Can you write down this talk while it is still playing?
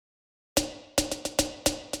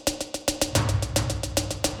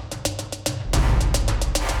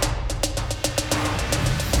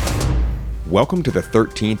Welcome to the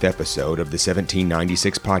 13th episode of the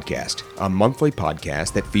 1796 podcast, a monthly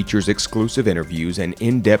podcast that features exclusive interviews and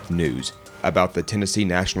in-depth news about the Tennessee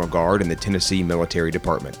National Guard and the Tennessee Military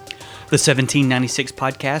Department. The 1796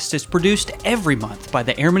 podcast is produced every month by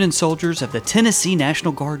the Airmen and Soldiers of the Tennessee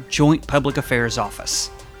National Guard Joint Public Affairs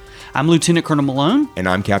Office. I'm Lieutenant Colonel Malone. And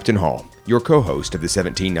I'm Captain Hall, your co-host of the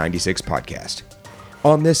 1796 podcast.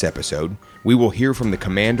 On this episode, we will hear from the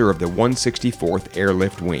commander of the 164th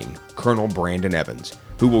Airlift Wing, Colonel Brandon Evans,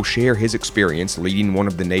 who will share his experience leading one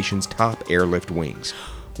of the nation's top airlift wings.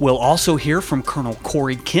 We'll also hear from Colonel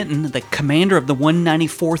Cory Kinton, the commander of the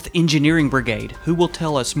 194th Engineering Brigade, who will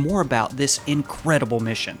tell us more about this incredible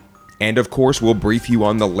mission. And of course, we'll brief you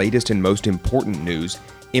on the latest and most important news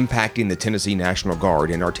impacting the Tennessee National Guard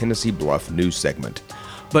in our Tennessee B.L.U.F news segment.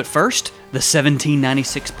 But first, the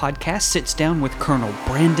 1796 podcast sits down with Colonel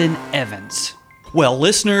Brandon Evans. Well,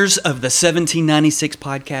 listeners of the 1796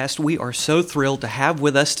 podcast, we are so thrilled to have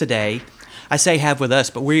with us today. I say have with us,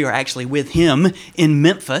 but we are actually with him in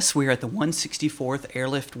Memphis. We are at the 164th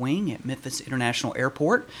Airlift Wing at Memphis International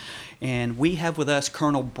Airport. And we have with us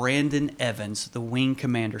Colonel Brandon Evans, the wing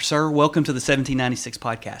commander. Sir, welcome to the 1796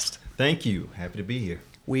 podcast. Thank you. Happy to be here.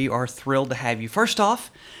 We are thrilled to have you. First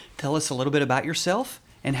off, tell us a little bit about yourself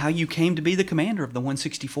and how you came to be the commander of the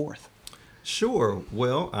 164th. Sure.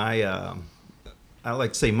 Well, I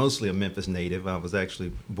like to say mostly a Memphis native. I was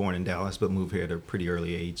actually born in Dallas, but moved here at a pretty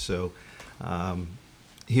early age. So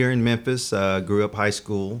here in Memphis, grew up high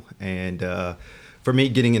school, and for me,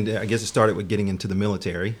 I guess it started with getting into the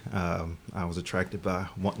military. I was attracted by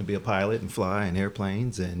wanting to be a pilot and fly in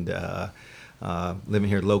airplanes, and living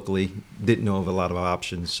here locally, didn't know of a lot of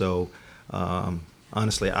options. So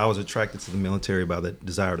honestly, I was attracted to the military by the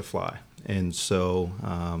desire to fly. And so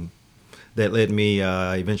that led me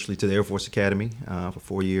eventually to the Air Force Academy for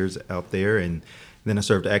 4 years out there. And then I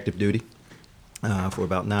served active duty for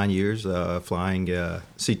about 9 years, flying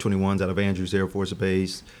C-21s out of Andrews Air Force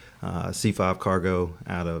Base, C-5 cargo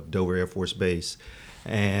out of Dover Air Force Base.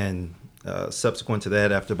 And subsequent to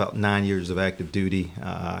that, after about 9 years of active duty,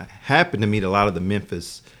 happened to meet a lot of the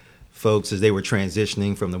Memphis folks as they were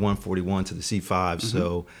transitioning from the 141 to the C5.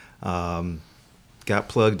 So got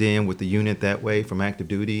plugged in with the unit that way from active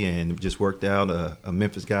duty, and just worked out a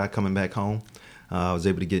Memphis guy coming back home. I was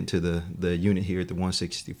able to get into the unit here at the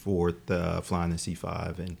 164th, flying the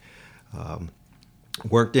C5, and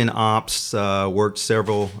worked in ops, worked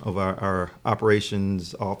several of our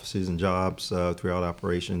operations offices and jobs throughout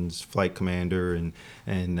operations, flight commander,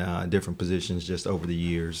 and different positions just over the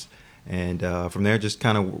years. And from there, just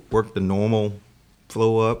kind of worked the normal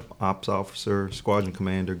flow up: ops officer, squadron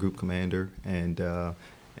commander, group commander, and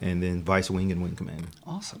then vice wing and wing commander.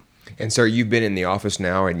 Awesome. And sir, you've been in the office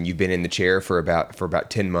now, and you've been in the chair for about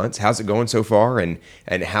 10 months. How's it going so far, and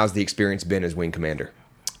how's the experience been as wing commander?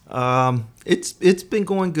 It's been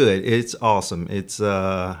going good. It's awesome. It's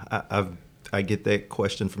I get that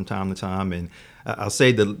question from time to time, and I'll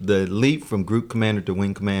say the leap from group commander to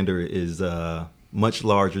wing commander is much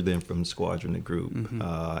larger than from squadron to group.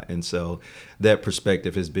 And so that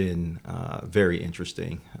perspective has been very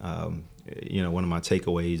interesting. One of my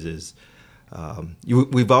takeaways is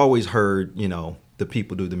we've always heard, the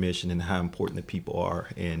people do the mission and how important the people are.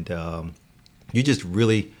 And you just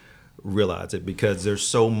really realize it, because there's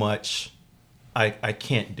so much I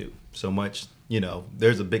can't do. So much,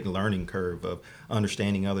 there's a big learning curve of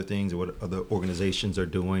understanding other things or what other organizations are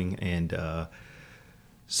doing. And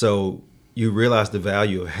so you realize the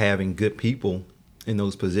value of having good people in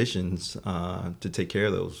those positions to take care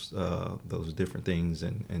of those different things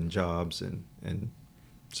and jobs, and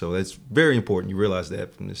so that's very important. You realize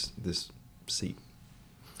that from this seat.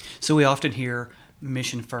 So we often hear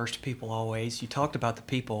mission first, people always. You talked about the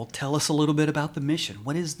people. Tell us a little bit about the mission.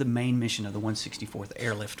 What is the main mission of the 164th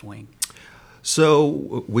Airlift Wing?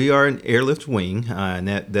 So we are an airlift wing, and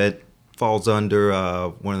that falls under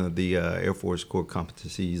one of the Air Force core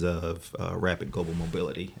competencies of rapid global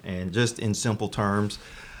mobility. And just in simple terms,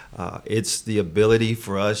 it's the ability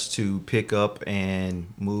for us to pick up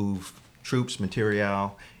and move troops,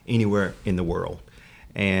 material, anywhere in the world.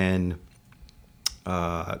 And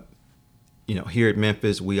here at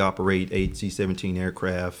Memphis, we operate 8 C-17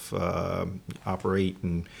 aircraft, operate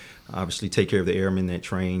and obviously take care of the airmen that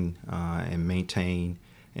train and maintain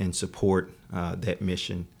and support that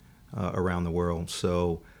mission around the world.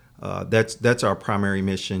 So that's our primary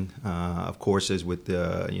mission. Of course, as with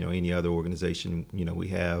any other organization, we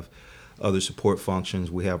have other support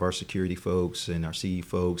functions. We have our security folks and our CE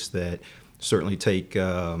folks that certainly take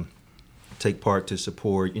part to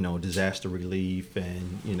support disaster relief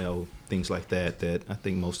and things like that I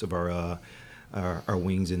think most of our our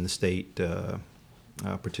wings in the state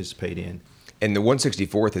participate in. And the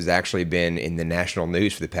 164th has actually been in the national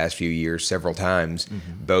news for the past few years several times,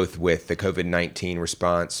 both with the COVID-19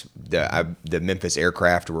 response. The Memphis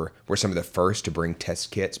aircraft were some of the first to bring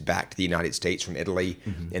test kits back to the United States from Italy,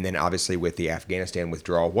 and then obviously with the Afghanistan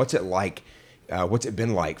withdrawal. What's it like? What's it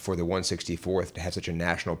been like for the 164th to have such a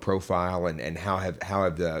national profile, and how have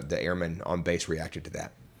the airmen on base reacted to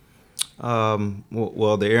that?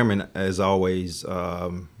 Well, the airmen, as always,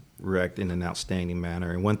 react in an outstanding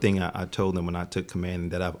manner. And one thing I told them when I took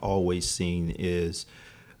command that I've always seen is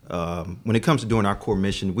when it comes to doing our core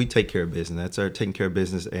mission, we take care of business. That's our taking care of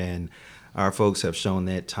business, and our folks have shown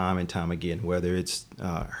that time and time again, whether it's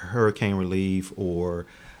hurricane relief or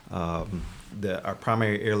our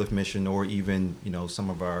primary airlift mission, or even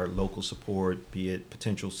some of our local support, be it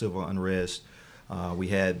potential civil unrest. We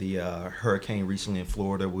had the hurricane recently in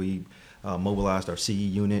Florida. We mobilized our CE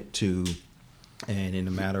unit and in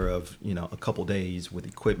a matter of a couple days with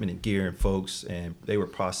equipment and gear and folks, and they were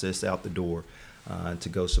processed out the door to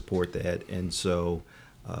go support that. And so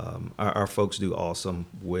our folks do awesome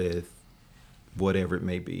with whatever it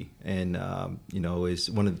may be. And it's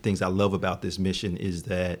one of the things I love about this mission is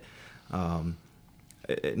that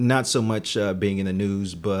not so much being in the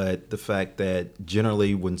news, but the fact that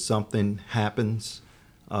generally when something happens,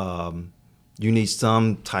 you need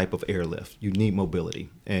some type of airlift. You need mobility,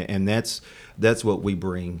 and that's what we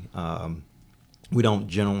bring. We don't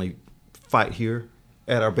generally fight here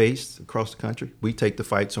at our base across the country. We take the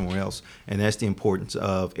fight somewhere else, and that's the importance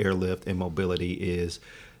of airlift and mobility, is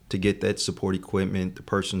to get that support equipment, the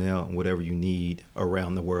personnel, and whatever you need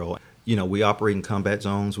around the world. We operate in combat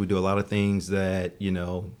zones. We do a lot of things that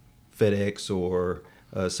FedEx or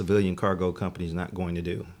civilian cargo company is not going to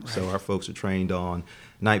do. Right. So our folks are trained on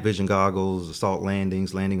night vision goggles, assault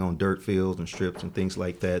landings, landing on dirt fields and strips and things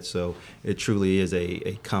like that. So it truly is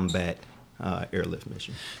a combat airlift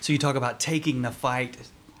mission. So you talk about taking the fight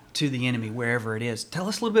to the enemy wherever it is. Tell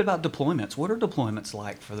us a little bit about deployments. What are deployments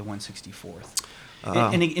like for the 164th?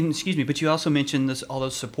 And excuse me, but you also mentioned all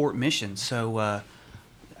those support missions. So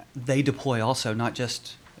they deploy also, not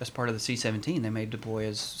just as part of the C-17. They may deploy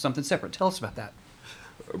as something separate. Tell us about that.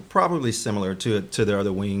 Probably similar to the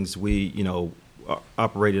other wings. We,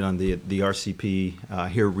 operated on the RCP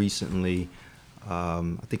here recently. I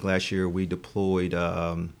think last year we deployed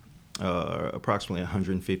approximately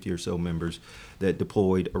 150 or so members that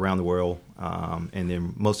deployed around the world, and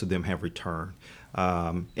then most of them have returned.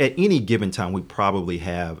 At any given time, we probably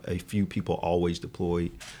have a few people always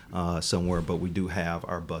deployed somewhere, but we do have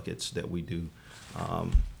our buckets that we do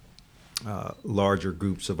larger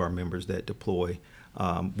groups of our members that deploy.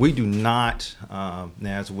 We do not, now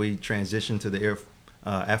as we transition to the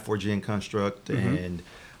F4Gen construct and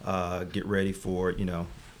get ready for,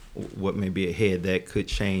 what may be ahead, that could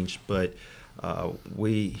change, but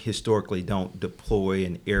we historically don't deploy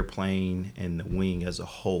an airplane and the wing as a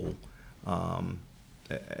whole,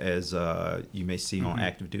 as you may see on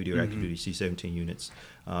active duty or active duty C-17 units.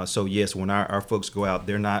 So yes, when our folks go out,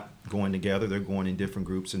 they're not going together, they're going in different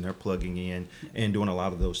groups and they're plugging in and doing a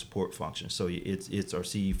lot of those support functions. So it's our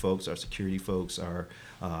CE folks, our security folks, our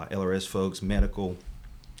LRS folks, medical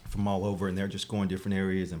from all over, and they're just going different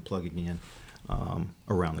areas and plugging in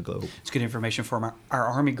around the globe. It's good information for our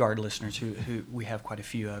Army Guard listeners who we have quite a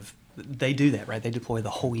few of. They do that, right? They deploy the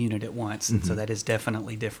whole unit at once, and so that is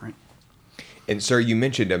definitely different. And sir, you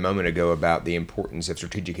mentioned a moment ago about the importance of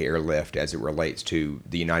strategic airlift as it relates to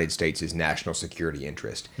the United States' national security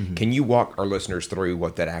interest. Can you walk our listeners through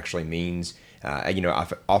what that actually means?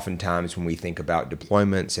 Oftentimes when we think about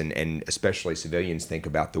deployments and especially civilians think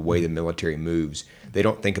about the way the military moves, they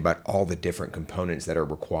don't think about all the different components that are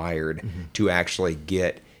required to actually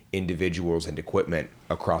get individuals and equipment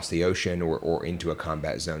across the ocean or into a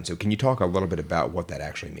combat zone. So can you talk a little bit about what that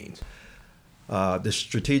actually means? The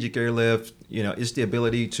strategic airlift, is the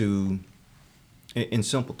ability to, in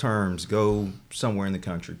simple terms, go somewhere in the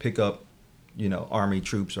country, pick up, Army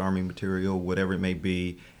troops, Army material, whatever it may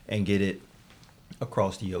be, and get it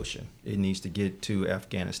across the ocean. It needs to get to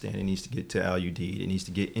Afghanistan. It needs to get to LUD. It needs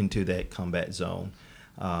to get into that combat zone.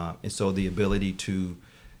 And so the ability to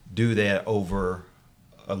do that over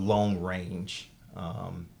a long range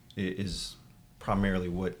is primarily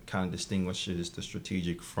what kind of distinguishes the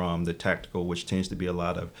strategic from the tactical, which tends to be a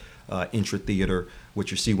lot of intra-theater,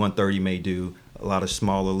 which your C-130 may do, a lot of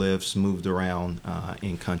smaller lifts moved around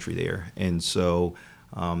in country there. And so,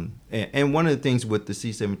 and one of the things with the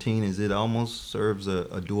C-17 is it almost serves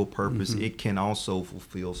a dual purpose. It can also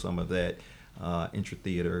fulfill some of that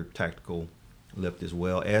intra-theater tactical lift as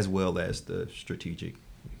well as the strategic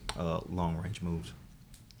long-range moves.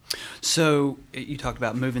 So you talked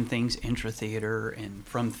about moving things intra-theater and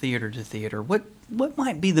from theater to theater. What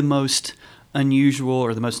might be the most unusual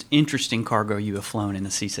or the most interesting cargo you have flown in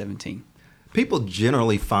the C-17? People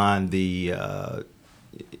generally find we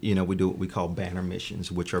do what we call banner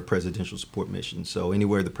missions, which are presidential support missions. So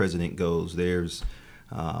anywhere the president goes, there's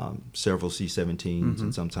several C-17s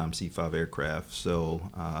and sometimes C-5 aircraft. So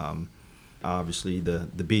obviously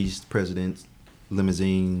the Beast, president's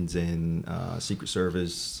limousines and Secret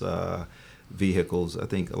Service vehicles, I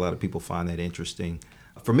think a lot of people find that interesting.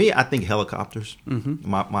 For me, I think helicopters,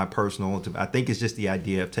 my personal, I think it's just the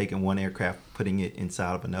idea of taking one aircraft, putting it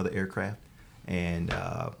inside of another aircraft, and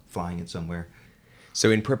flying it somewhere.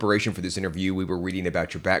 So in preparation for this interview, we were reading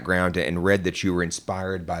about your background and read that you were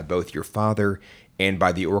inspired by both your father and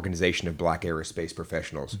by the Organization of Black Aerospace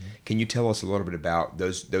Professionals. Can you tell us a little bit about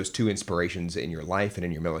those two inspirations in your life and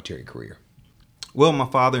in your military career? Well, my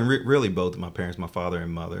father and really both of my parents, my father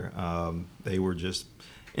and mother, they were just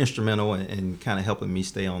instrumental in kind of helping me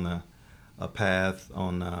stay on a path,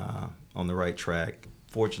 on the right track.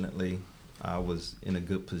 Fortunately, I was in a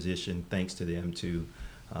good position, thanks to them, to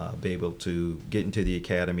be able to get into the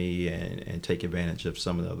academy and take advantage of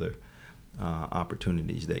some of the other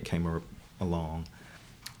opportunities that came along.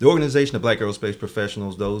 The Organization of Black Aerospace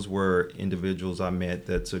Professionals, those were individuals I met.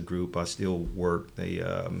 That's a group I still work. They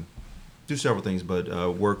do several things,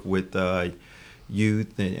 but work with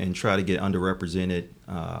youth and try to get underrepresented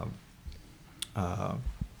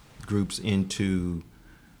groups into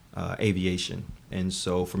aviation. And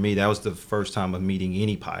so for me, that was the first time of meeting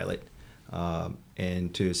any pilot,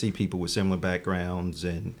 and to see people with similar backgrounds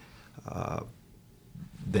and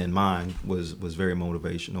than mine was very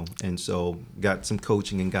motivational. And so got some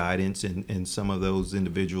coaching and guidance, and some of those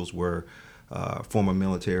individuals were former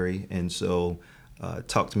military, and so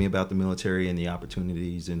talked to me about the military and the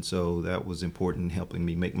opportunities, and so that was important in helping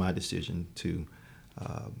me make my decision to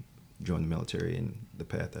join the military and the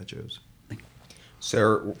path I chose.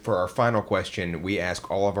 Sir, for our final question, we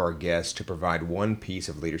ask all of our guests to provide one piece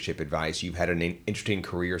of leadership advice. You've had an interesting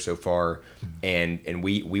career so far, and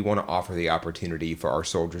we want to offer the opportunity for our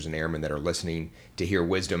soldiers and airmen that are listening to hear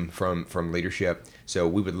wisdom from leadership. So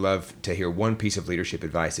we would love to hear one piece of leadership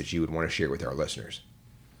advice that you would want to share with our listeners.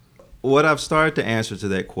 What I've started to answer to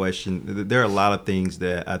that question, there are a lot of things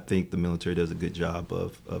that I think the military does a good job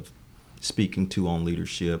of speaking to on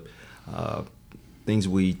leadership. Things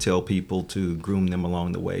we tell people to groom them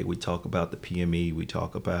along the way. We talk about the PME. We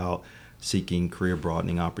talk about seeking career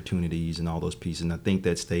broadening opportunities and all those pieces, and I think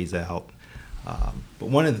that stays out. But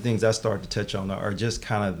one of the things I started to touch on are just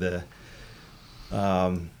kind of the,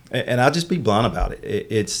 and I'll just be blunt about it.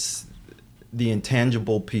 It's the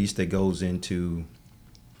intangible piece that goes into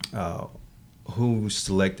who's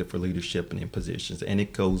selected for leadership and in positions, and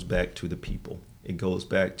it goes back to the people. It goes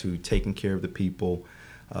back to taking care of the people,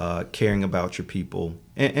 caring about your people,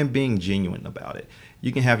 and being genuine about it.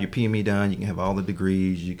 You can have your PME done, you can have all the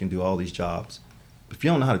degrees, you can do all these jobs, but if you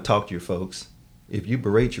don't know how to talk to your folks, if you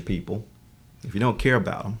berate your people, if you don't care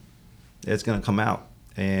about them, it's going to come out,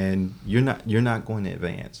 and you're not going to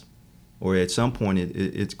advance, or at some point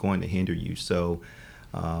it's going to hinder you. So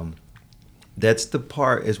that's the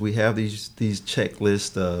part, as we have these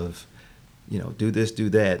checklists of, do this, do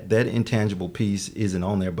that. That intangible piece isn't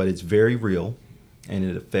on there, but it's very real. And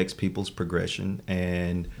it affects people's progression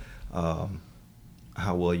and how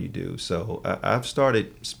well you do. So I've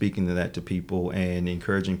started speaking to that to people and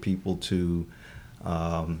encouraging people to,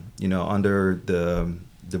 under the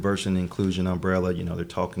diversity and inclusion umbrella, they're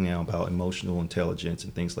talking now about emotional intelligence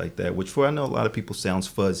and things like that, which I know a lot of people sounds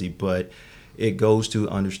fuzzy, but it goes to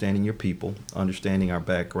understanding your people, understanding our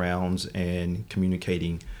backgrounds, and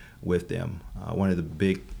communicating with them. One of the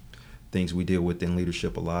big things we deal with in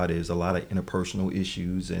leadership a lot is a lot of interpersonal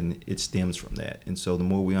issues, and it stems from that. And so the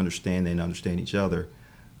more we understand and understand each other,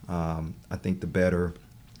 I think the better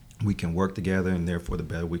we can work together, and therefore the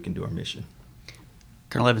better we can do our mission.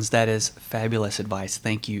 Colonel Evans, that is fabulous advice.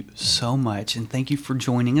 Thank you so much, and thank you for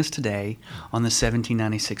joining us today on the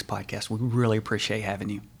 1796 podcast. We really appreciate having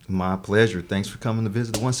you. My pleasure. Thanks for coming to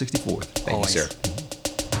visit the 164th. Thank you, sir.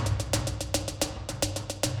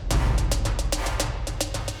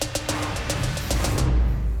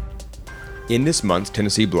 In this month's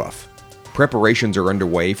Tennessee B.L.U.F, preparations are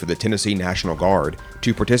underway for the Tennessee National Guard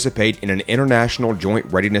to participate in an international joint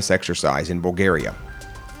readiness exercise in Bulgaria.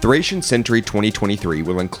 Thracian Century 2023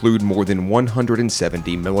 will include more than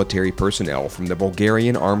 170 military personnel from the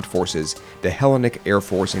Bulgarian Armed Forces, the Hellenic Air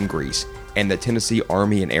Force in Greece, and the Tennessee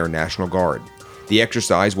Army and Air National Guard. The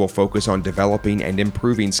exercise will focus on developing and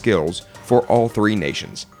improving skills for all three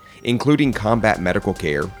nations, including combat medical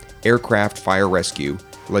care, aircraft fire rescue,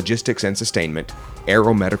 logistics and sustainment,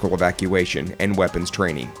 aeromedical evacuation, and weapons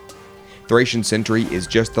training. Thracian Sentry is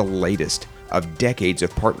just the latest of decades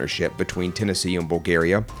of partnership between Tennessee and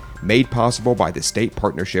Bulgaria, made possible by the State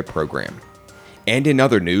Partnership Program. And in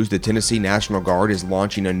other news, the Tennessee National Guard is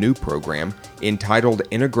launching a new program entitled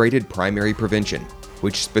Integrated Primary Prevention,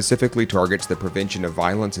 which specifically targets the prevention of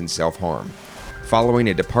violence and self-harm. Following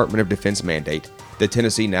a Department of Defense mandate, the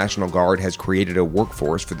Tennessee National Guard has created a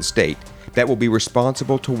workforce for the state that will be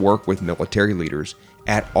responsible to work with military leaders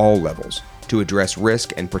at all levels to address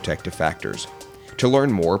risk and protective factors. To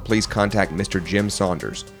learn more, please contact Mr. Jim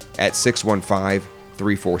Saunders at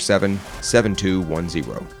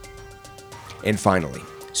 615-347-7210. And finally,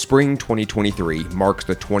 spring 2023 marks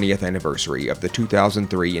the 20th anniversary of the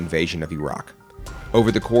 2003 invasion of Iraq.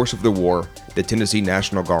 Over the course of the war, the Tennessee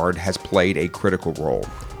National Guard has played a critical role,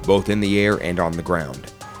 both in the air and on the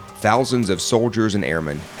ground. Thousands of soldiers and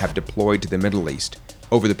airmen have deployed to the Middle East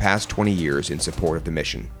over the past 20 years in support of the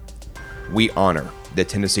mission. We honor the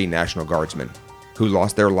Tennessee National Guardsmen who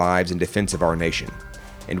lost their lives in defense of our nation,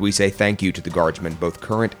 and we say thank you to the Guardsmen, both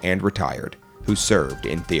current and retired, who served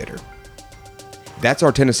in theater. That's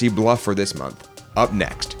our Tennessee Bluff for this month. Up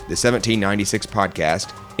next, the 1796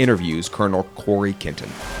 podcast interviews Colonel Cory Kinton.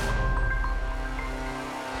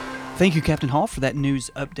 Thank you, Captain Hall, for that news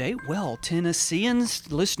update. Well,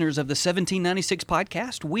 Tennesseans, listeners of the 1796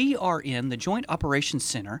 podcast, we are in the Joint Operations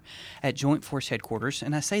Center at Joint Force Headquarters,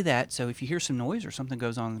 and I say that, so if you hear some noise or something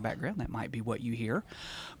goes on in the background, that might be what you hear.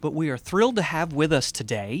 But we are thrilled to have with us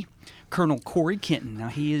today Colonel Cory Kinton. Now,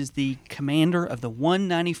 he is the commander of the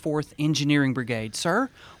 194th Engineering Brigade. Sir,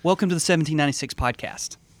 welcome to the 1796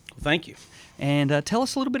 podcast. Well, thank you. And tell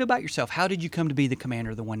us a little bit about yourself. How did you come to be the commander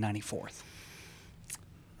of the 194th?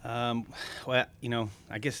 Well, I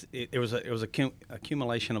guess it was a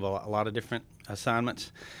accumulation of a lot of different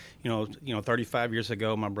assignments. 35 years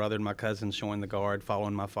ago, my brother and my cousins joined the Guard,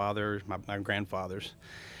 following my father, my grandfathers.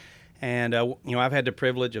 And, I've had the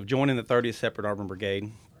privilege of joining the 30th Separate Armored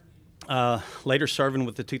Brigade, later serving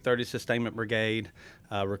with the 230th Sustainment Brigade,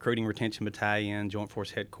 Recruiting Retention Battalion, Joint Force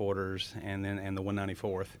Headquarters, and the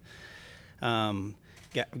 194th.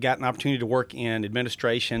 Got an opportunity to work in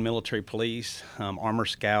administration, military police, armor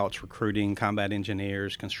scouts, recruiting, combat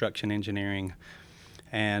engineers, construction engineering,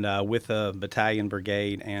 and with a battalion,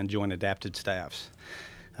 brigade, and joint adapted staffs.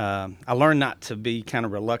 I learned not to be kind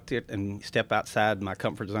of reluctant and step outside my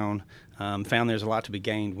comfort zone. Found there's a lot to be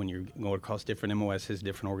gained when you're going across different MOSs,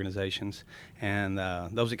 different organizations, and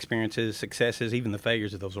those experiences, successes, even the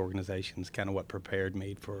failures of those organizations, kind of what prepared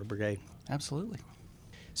me for a brigade. Absolutely.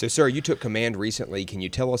 So, sir, you took command recently. Can you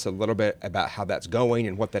tell us a little bit about how that's going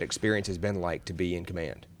and what that experience has been like to be in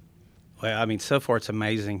command? Well, so far it's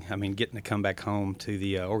amazing. Getting to come back home to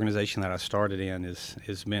the organization that I started in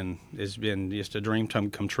has been just a dream come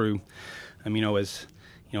true. As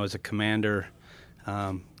a commander,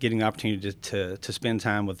 getting the opportunity to spend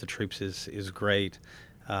time with the troops is great.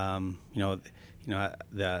 The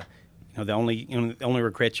only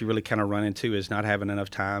regret you really kind of run into is not having enough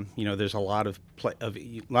time. There's a lot of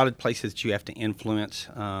places that you have to influence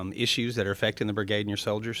issues that are affecting the brigade and your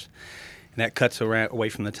soldiers, and that cuts away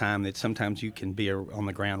from the time that sometimes you can be on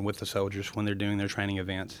the ground with the soldiers when they're doing their training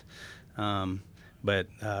events. But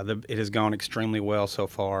it has gone extremely well so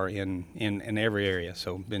far in every area.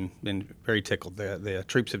 So been very tickled. The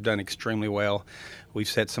troops have done extremely well. We've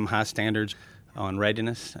set some high standards on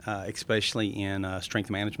readiness, especially in strength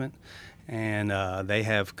management, and they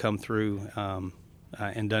have come through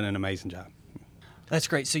and done an amazing job. That's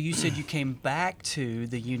great. So you said you came back to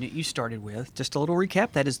the unit you started with. Just a little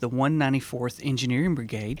recap, that is the 194th Engineering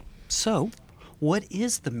Brigade. So what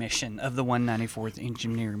is the mission of the 194th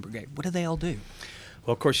Engineering Brigade? What do they all do?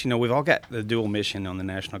 Well, of course, we've all got the dual mission on the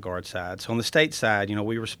National Guard side. So on the state side,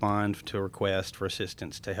 we respond to a request for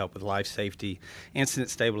assistance to help with life safety, incident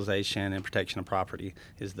stabilization, and protection of property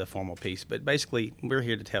is the formal piece. But basically, we're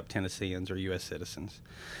here to help Tennesseans or U.S. citizens.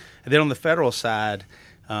 And then on the federal side,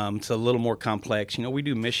 it's a little more complex. We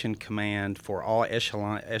do mission command for all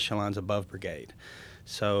echelons above brigade.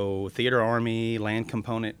 So Theater Army, Land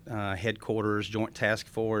Component Headquarters, Joint Task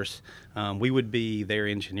Force, we would be their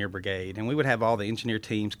engineer brigade. And we would have all the engineer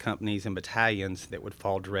teams, companies, and battalions that would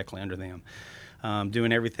fall directly under them.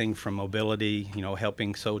 Doing everything from mobility,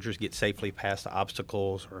 helping soldiers get safely past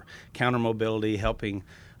obstacles, or counter mobility, helping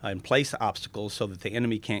in place obstacles so that the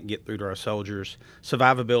enemy can't get through to our soldiers,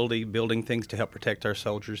 survivability, building things to help protect our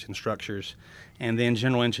soldiers and structures, and then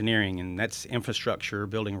general engineering, and that's infrastructure,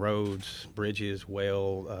 building roads, bridges,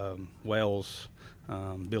 wells,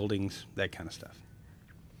 buildings, that kind of stuff.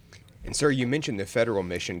 And sir, you mentioned the federal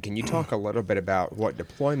mission. Can you talk a little bit about what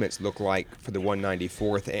deployments look like for the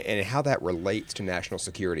 194th and how that relates to national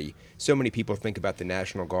security? So many people think about the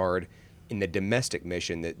National Guard in the domestic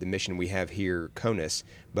mission, the mission we have here, CONUS,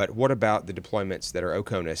 but what about the deployments that are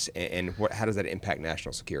OCONUS, and how does that impact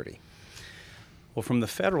national security? Well, from the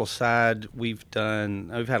federal side, we've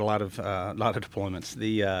had a lot of deployments.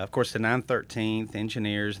 Of course, the 913th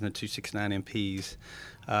Engineers and the 269 MPs,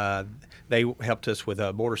 they helped us with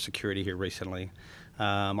border security here recently.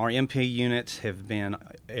 Our MP units have been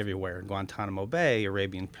everywhere: Guantanamo Bay,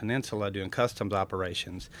 Arabian Peninsula, doing customs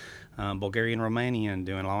operations, Bulgarian, Romanian,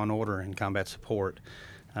 doing law and order and combat support.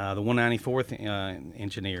 The 194th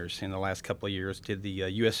Engineers in the last couple of years did the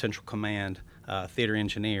U.S. Central Command theater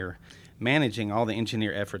engineer, managing all the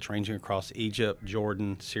engineer efforts ranging across Egypt,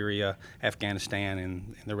 Jordan, Syria, Afghanistan,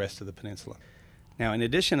 and the rest of the peninsula. Now, in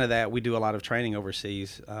addition to that, we do a lot of training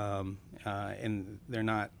overseas, and they're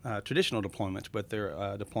not traditional deployments, but they're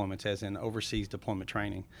deployments as in overseas deployment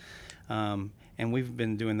training. And we've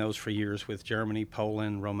been doing those for years with Germany,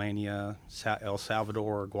 Poland, Romania, El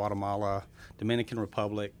Salvador, Guatemala, Dominican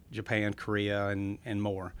Republic, Japan, Korea, and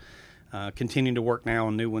more. Continuing to work now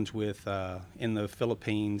on new ones in the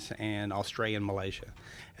Philippines and Australia and Malaysia.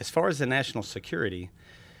 As far as the national security,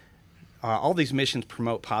 all these missions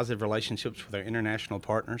promote positive relationships with our international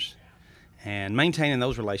partners, and maintaining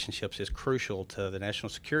those relationships is crucial to the national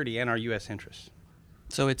security and our U.S. interests.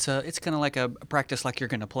 So it's kind of like a practice like you're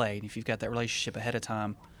going to play. And if you've got that relationship ahead of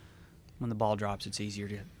time, when the ball drops, it's easier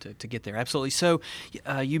to get there. Absolutely. So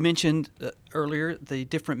you mentioned earlier the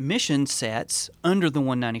different mission sets under the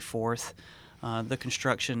 194th, the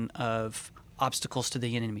construction of obstacles to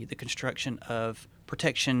the enemy, the construction of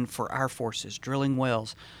protection for our forces, drilling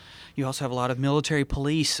wells. You also have a lot of military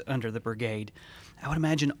police under the brigade. I would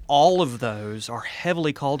imagine all of those are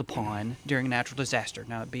heavily called upon during a natural disaster.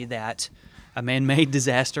 Now, it be that a man-made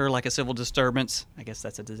disaster like a civil disturbance, I guess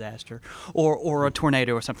that's a disaster, or a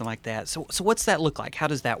tornado or something like that. So what's that look like? How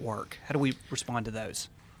does that work? How do we respond to those?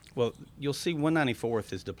 Well, you'll see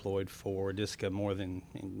 194th is deployed for DISCA more than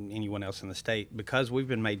anyone else in the state because we've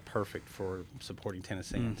been made perfect for supporting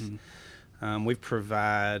Tennesseans. Mm-hmm. We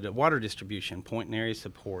provide water distribution, point and area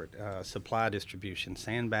support, supply distribution,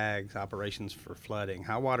 sandbags, operations for flooding,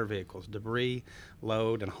 high water vehicles, debris,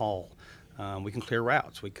 load, and haul. We can clear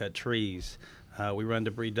routes. We cut trees. We run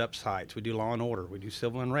debris dump sites. We do law and order. We do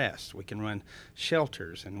civil unrest. We can run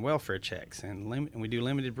shelters and welfare checks, and we do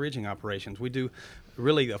limited bridging operations. We do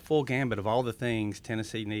really a full gambit of all the things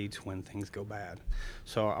Tennessee needs when things go bad.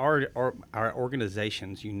 So our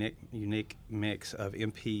organization's unique mix of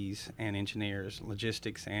MPs and engineers,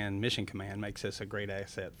 logistics, and mission command makes us a great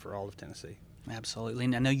asset for all of Tennessee. Absolutely.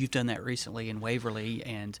 And I know you've done that recently in Waverly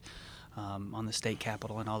and on the state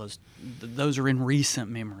capitol, and all those are in recent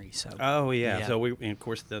memory. So yeah. So we, and of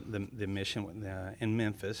course, the mission in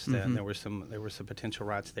Memphis, mm-hmm. there were some potential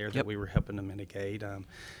routes there that we were helping to mitigate.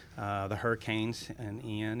 The hurricanes and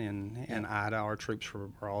Ian and Ida, our troops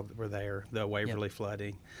were there. The Waverly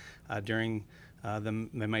flooding during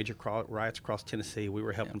the major riots across Tennessee. We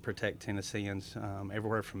were helping protect Tennesseans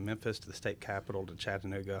everywhere from Memphis to the state capitol to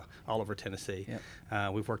Chattanooga, all over Tennessee.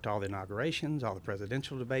 We've worked all the inaugurations, all the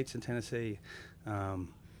presidential debates in Tennessee.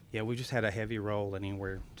 We just had a heavy role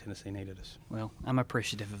anywhere Tennessee needed us. Well, I'm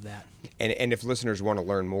appreciative of that. And if listeners want to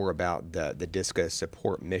learn more about the DISCA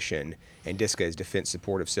support mission, and DISCA is Defense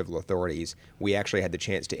Support of Civil Authorities, we actually had the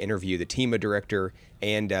chance to interview the TEMA director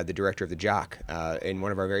and the director of the JOC in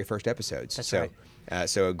one of our very first episodes. That's right.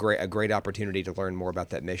 So a great opportunity to learn more about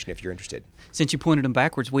that mission if you're interested. Since you pointed them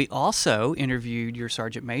backwards, we also interviewed your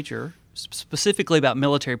Sergeant Major specifically about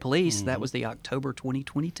military police. Mm-hmm. That was the October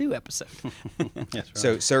 2022 episode. That's right.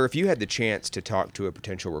 So, sir, if you had the chance to talk to a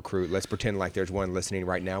potential recruit, let's pretend like there's one listening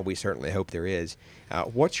right now. We certainly hope there is.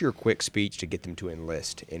 What's your quick speech to get them to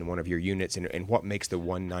enlist in one of your units, and what makes the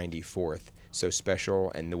 194th so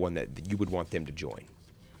special and the one that you would want them to join?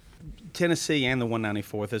 Tennessee and the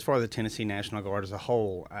 194th, as far as the Tennessee National Guard as a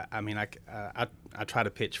whole, I try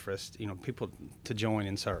to pitch for us, people to join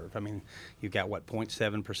and serve. I mean, you've got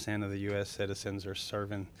 0.7% of the U.S. citizens are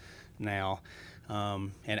serving now,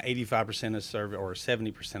 and 85% of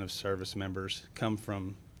 70% of service members come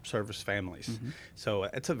from service families. Mm-hmm. So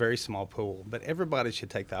it's a very small pool, but everybody should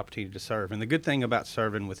take the opportunity to serve. And the good thing about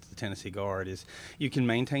serving with the Tennessee Guard is you can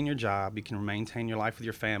maintain your job, you can maintain your life with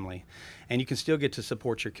your family, and you can still get to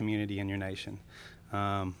support your community and your nation.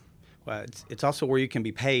 It's also where you can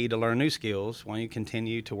be paid to learn new skills while you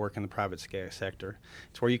continue to work in the private sector.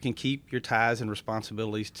 It's where you can keep your ties and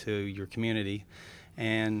responsibilities to your community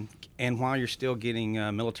and while you're still getting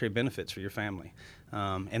military benefits for your family.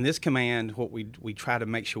 And this command, what we try to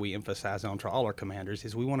make sure we emphasize on to all our commanders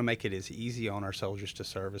is we want to make it as easy on our soldiers to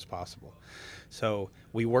serve as possible. So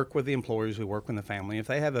we work with the employees, we work with the family. If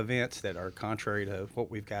they have events that are contrary to what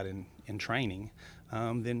we've got in training,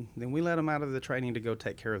 then we let them out of the training to go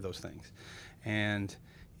take care of those things. And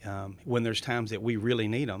when there's times that we really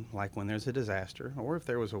need them, like when there's a disaster or if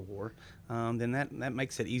there was a war, then that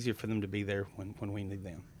makes it easier for them to be there when we need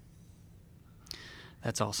them.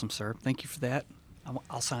 That's awesome, sir. Thank you for that.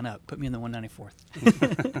 I'll sign up. Put me in the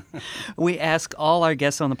 194th. We ask all our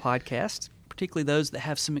guests on the podcast, particularly those that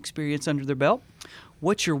have some experience under their belt,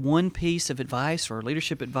 what's your one piece of advice or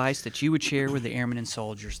leadership advice that you would share with the airmen and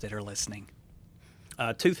soldiers that are listening?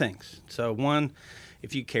 Two things. So one,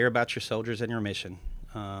 if you care about your soldiers and your mission,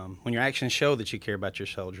 when your actions show that you care about your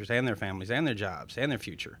soldiers and their families and their jobs and their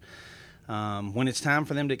future, when it's time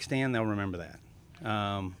for them to extend, they'll remember that.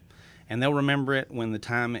 And they'll remember it when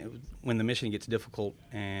the mission gets difficult,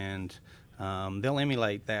 and they'll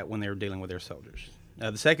emulate that when they're dealing with their soldiers.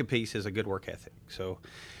 The second piece is a good work ethic. So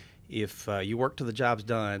if you work till the job's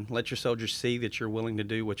done, let your soldiers see that you're willing to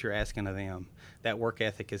do what you're asking of them. That work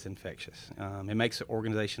ethic is infectious. It makes the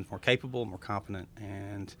organizations more capable, more competent,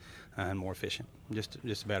 and more efficient,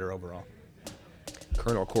 just better overall.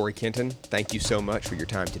 Colonel Cory Kinton, thank you so much for your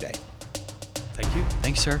time today. Thank you.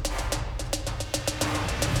 Thanks, sir.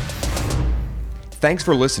 Thanks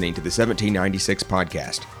for listening to the 1796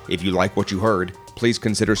 podcast. If you like what you heard, please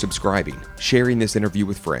consider subscribing, sharing this interview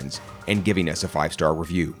with friends, and giving us a 5-star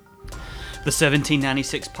review. The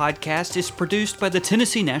 1796 podcast is produced by the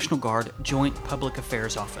Tennessee National Guard Joint Public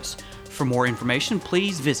Affairs Office. For more information,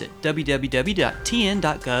 please visit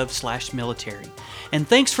www.tn.gov/military. And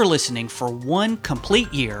thanks for listening for one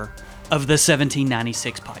complete year of the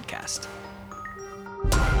 1796 podcast.